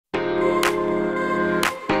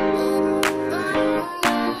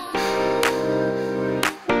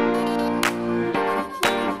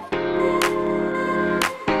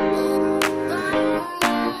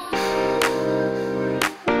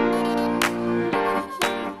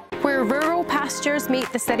pastures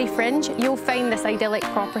meet the city fringe, you'll find this idyllic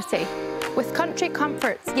property. With country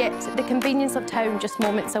comforts, yet the convenience of town just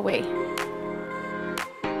moments away.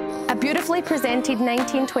 A beautifully presented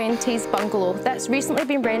 1920s bungalow that's recently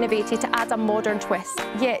been renovated to add a modern twist,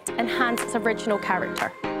 yet enhance its original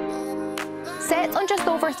character. Set on just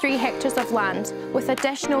over 3 hectares of land, with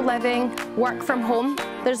additional living, work from home,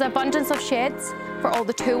 there's abundance of sheds for all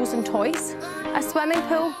the tools and toys, a swimming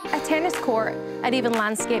pool, a tennis court, and even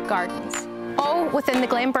landscape gardens, all within the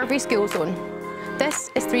Glenbervie school zone.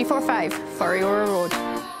 This is 345 Whareora Road.